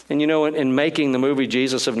 And you know, in making the movie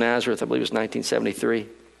Jesus of Nazareth, I believe it was 1973,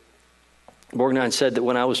 Borgnine said that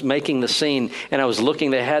when I was making the scene and I was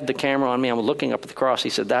looking, they had the camera on me, I was looking up at the cross. He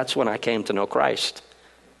said, that's when I came to know Christ.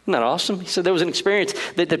 Isn't that awesome? He said there was an experience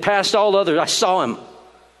that passed all others. I saw him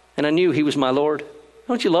and I knew he was my Lord.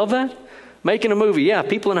 Don't you love that? Making a movie, yeah,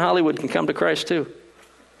 people in Hollywood can come to Christ too.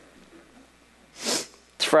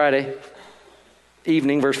 Friday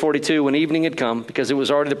evening, verse 42, when evening had come, because it was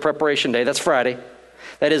already the preparation day. That's Friday.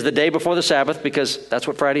 That is the day before the Sabbath, because that's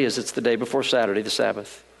what Friday is. It's the day before Saturday, the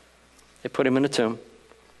Sabbath. They put him in a tomb.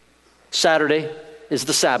 Saturday is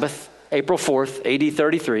the Sabbath, April 4th, AD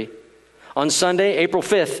 33. On Sunday, April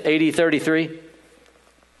 5th, AD 33,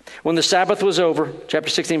 when the Sabbath was over, chapter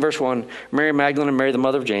 16, verse 1, Mary Magdalene and Mary, the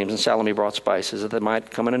mother of James, and Salome brought spices that they might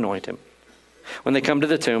come and anoint him. When they come to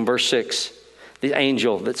the tomb, verse 6, the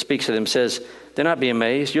angel that speaks to them says, "Do not be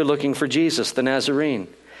amazed. You're looking for Jesus, the Nazarene,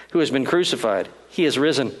 who has been crucified. He is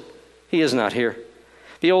risen. He is not here.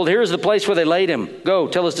 Behold, here is the place where they laid him. Go,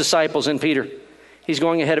 tell his disciples and Peter. He's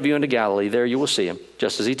going ahead of you into Galilee. There you will see him,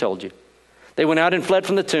 just as he told you." They went out and fled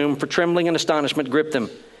from the tomb, for trembling and astonishment gripped them.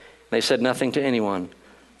 They said nothing to anyone,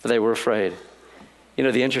 for they were afraid. You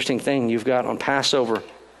know, the interesting thing you've got on Passover,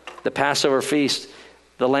 the Passover feast,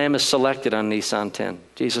 the lamb is selected on Nisan 10.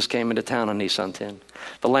 Jesus came into town on Nisan 10.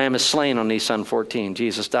 The lamb is slain on Nisan 14.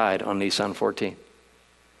 Jesus died on Nisan 14.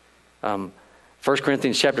 1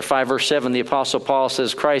 Corinthians chapter 5, verse 7, the Apostle Paul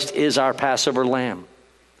says, Christ is our Passover lamb.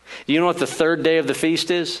 Do you know what the third day of the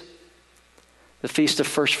feast is? The Feast of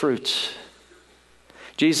First Fruits.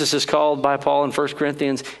 Jesus is called by Paul in 1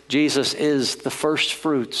 Corinthians, Jesus is the first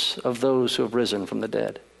fruits of those who have risen from the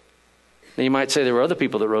dead. Now you might say there were other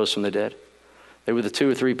people that rose from the dead. They were the 2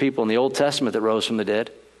 or 3 people in the Old Testament that rose from the dead.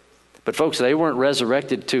 But folks, they weren't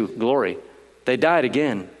resurrected to glory. They died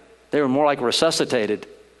again. They were more like resuscitated.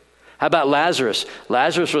 How about Lazarus?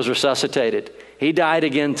 Lazarus was resuscitated. He died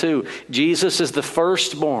again too. Jesus is the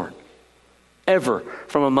firstborn ever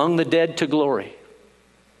from among the dead to glory.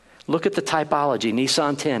 Look at the typology.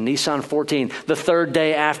 Nisan 10, Nisan 14, the third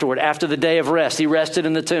day afterward, after the day of rest. He rested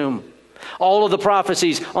in the tomb. All of the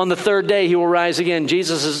prophecies, on the third day he will rise again.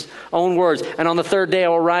 Jesus' own words. And on the third day I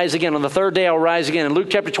will rise again. On the third day I will rise again. In Luke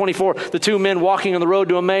chapter 24, the 2 men walking on the road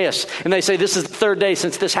to Emmaus. And they say, this is the third day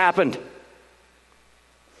since this happened.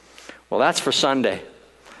 Well, that's for Sunday.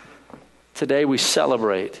 Today we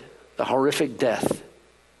celebrate the horrific death.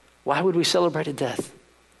 Why would we celebrate a death?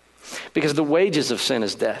 Because the wages of sin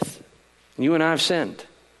is death. You and I have sinned.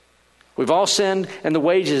 We've all sinned, and the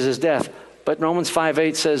wages is death. But Romans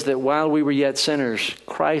 5:8 says that while we were yet sinners,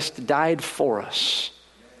 Christ died for us.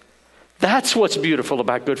 That's what's beautiful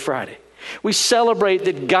about Good Friday. We celebrate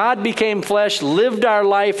that God became flesh, lived our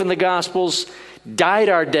life in the Gospels, died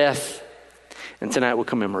our death, and tonight we'll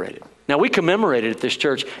commemorate it. Now, we commemorate it at this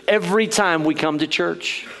church every time we come to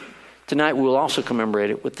church. Tonight we will also commemorate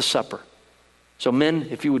it with the supper. So men,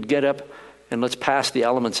 if you would get up and let's pass the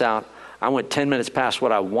elements out. I went 10 minutes past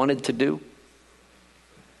what I wanted to do,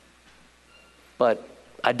 but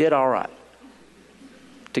I did all right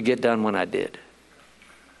to get done when I did.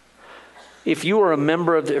 If you are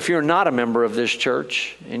if you're not a member of this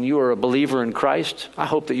church and you are a believer in Christ, I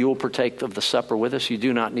hope that you will partake of the supper with us. You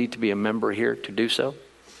do not need to be a member here to do so.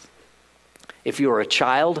 If you are a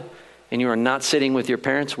child and you are not sitting with your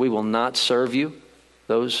parents, we will not serve you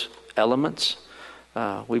those elements.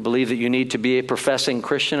 We believe that you need to be a professing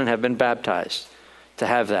Christian and have been baptized to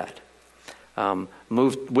have that.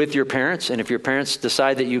 Move with your parents, and if your parents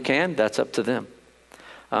decide that you can, that's up to them.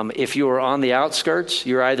 If you are on the outskirts,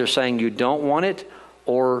 you're either saying you don't want it,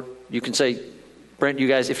 or you can say, Brent, you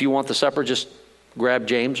guys, if you want the supper, just grab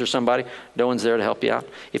James or somebody. No one's there to help you out.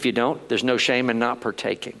 If you don't, there's no shame in not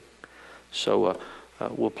partaking. So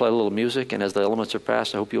we'll play a little music, and as the elements are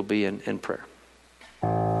passed, I hope you'll be in prayer.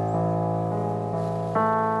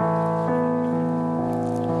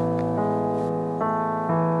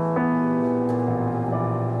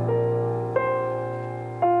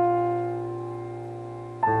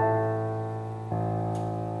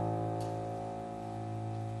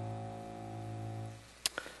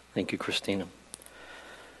 Thank you, Christina.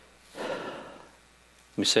 Let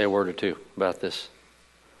me say a word or two about this.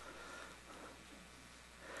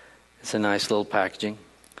 It's a nice little packaging.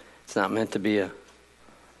 It's not meant to be a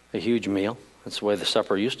huge meal. That's the way the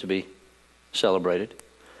supper used to be celebrated.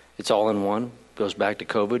 It's all in one. Goes back to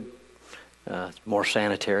COVID. It's more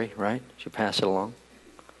sanitary, right? As you pass it along.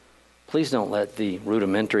 Please don't let the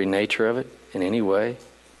rudimentary nature of it in any way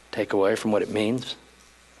take away from what it means.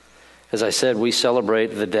 As I said, we celebrate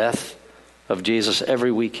the death of Jesus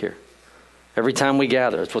every week here. Every time we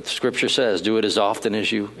gather, it's what the Scripture says. Do it as often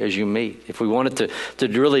as you meet. If we wanted to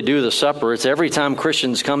really do the supper, it's every time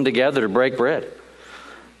Christians come together to break bread.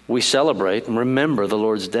 We celebrate and remember the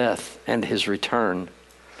Lord's death and His return.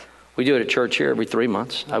 We do it at church here every 3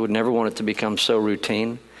 months. I would never want it to become so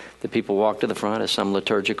routine that people walk to the front as some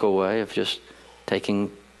liturgical way of just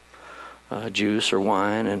taking juice or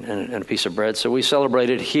wine and a piece of bread. So we celebrate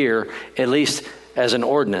it here at least as an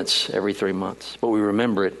ordinance every 3 months, but we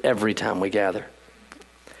remember it every time we gather.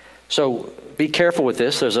 So be careful with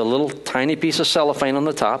this. There's a little tiny piece of cellophane on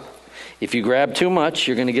the top. If you grab too much,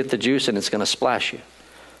 you're going to get the juice and it's going to splash you.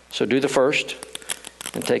 So do the first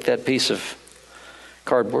and take that piece of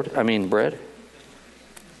bread.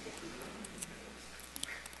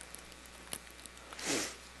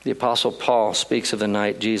 The Apostle Paul speaks of the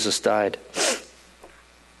night Jesus died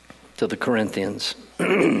to the Corinthians.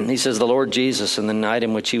 He says, the Lord Jesus, in the night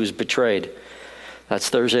in which he was betrayed, that's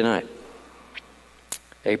Thursday night,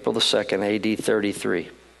 April the 2nd, AD 33.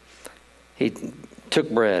 He took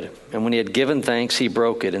bread, and when he had given thanks, he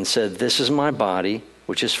broke it and said, this is my body,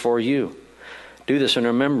 which is for you. Do this in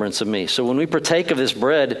remembrance of me. So when we partake of this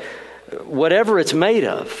bread, whatever it's made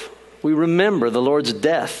of, we remember the Lord's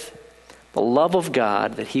death, the love of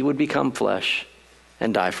God, that he would become flesh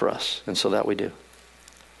and die for us. And so that we do.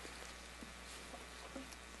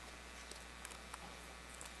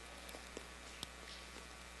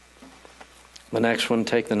 The next one,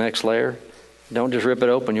 take the next layer. Don't just rip it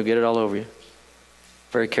open, you'll get it all over you.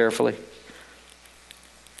 Very carefully.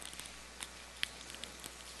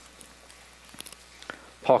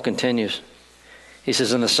 Paul continues. He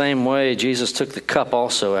says, in the same way, Jesus took the cup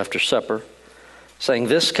also after supper, saying,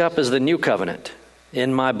 this cup is the new covenant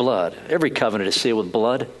in my blood. Every covenant is sealed with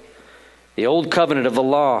blood. The old covenant of the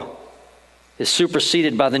law is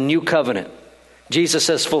superseded by the new covenant. Jesus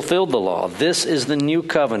has fulfilled the law. This is the new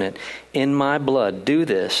covenant in my blood. Do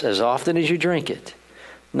this as often as you drink it.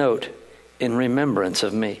 Note, in remembrance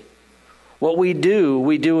of me. What we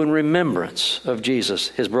do in remembrance of Jesus,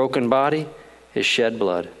 his broken body, his shed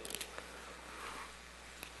blood.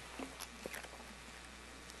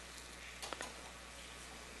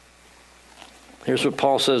 Here's what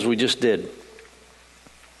Paul says we just did.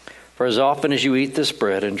 For as often as you eat this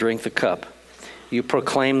bread and drink the cup, you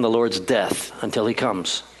proclaim the Lord's death until he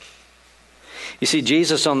comes. You see,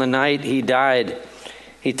 Jesus on the night he died,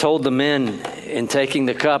 he told the men in taking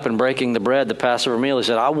the cup and breaking the bread, the Passover meal, he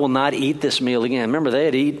said, I will not eat this meal again. Remember, they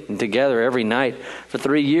had eaten together every night for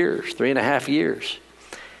 3.5 years.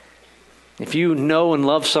 If you know and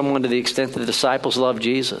love someone to the extent that the disciples love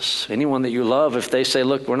Jesus, anyone that you love, if they say,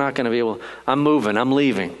 look, we're not going to be able, I'm moving, I'm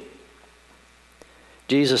leaving.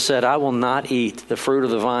 Jesus said, I will not eat the fruit of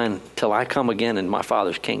the vine till I come again in my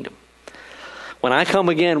Father's kingdom. When I come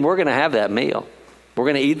again, we're going to have that meal. We're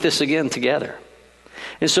going to eat this again together.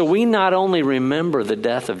 And so we not only remember the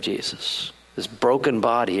death of Jesus, his broken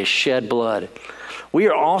body, his shed blood, we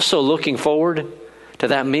are also looking forward to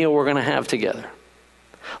that meal we're going to have together.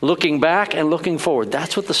 Looking back and looking forward.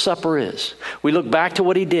 That's what the supper is. We look back to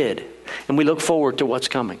what he did, and we look forward to what's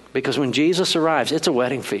coming. Because when Jesus arrives, it's a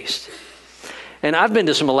wedding feast. And I've been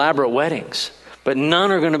to some elaborate weddings, but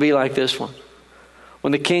none are going to be like this one.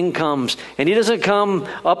 When the king comes, and he doesn't come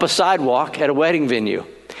up a sidewalk at a wedding venue.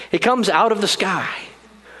 He comes out of the sky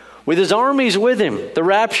with his armies with him, the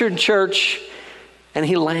raptured church, and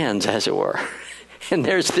he lands, as it were. And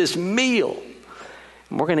there's this meal.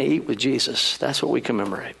 And we're going to eat with Jesus. That's what we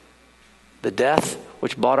commemorate. The death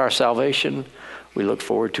which bought our salvation, we look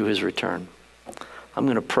forward to his return. I'm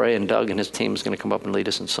going to pray, and Doug and his team is going to come up and lead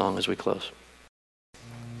us in song as we close.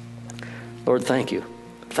 Lord, thank you.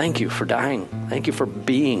 Thank you for dying. Thank you for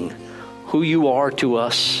being who you are to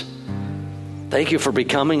us. Thank you for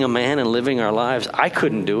becoming a man and living our lives. I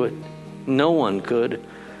couldn't do it. No one could.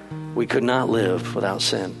 We could not live without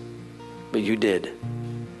sin. But you did.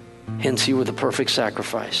 Hence, you were the perfect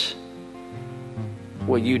sacrifice.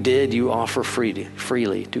 What you did, you offer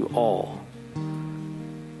freely to all.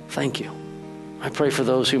 Thank you. I pray for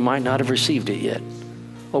those who might not have received it yet.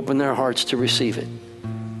 Open their hearts to receive it.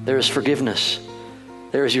 There is forgiveness.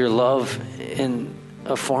 There is your love in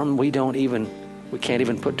a form we can't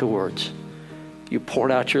even put to words. You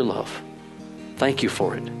poured out your love. Thank you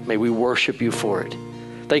for it. May we worship you for it.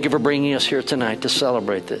 Thank you for bringing us here tonight to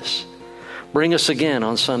celebrate this. Bring us again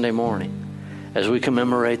on Sunday morning as we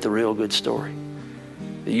commemorate the real good story.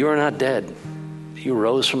 That you are not dead. You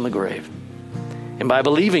rose from the grave. And by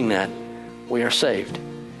believing that, we are saved.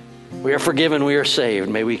 We are forgiven, we are saved.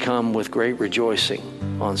 May we come with great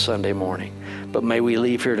rejoicing on Sunday morning. But may we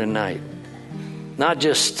leave here tonight, not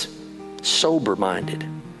just sober-minded,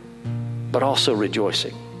 but also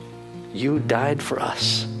rejoicing. You died for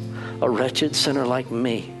us, a wretched sinner like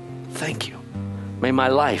me. Thank you. May my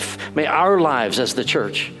life, may our lives as the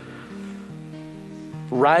church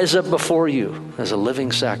rise up before you as a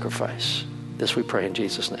living sacrifice. This we pray in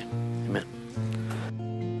Jesus' name. Amen.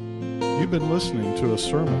 You've been listening to a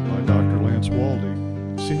sermon by Dr. Lance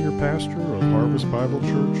Waldy, Senior Pastor of Harvest Bible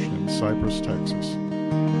Church in Cypress, Texas.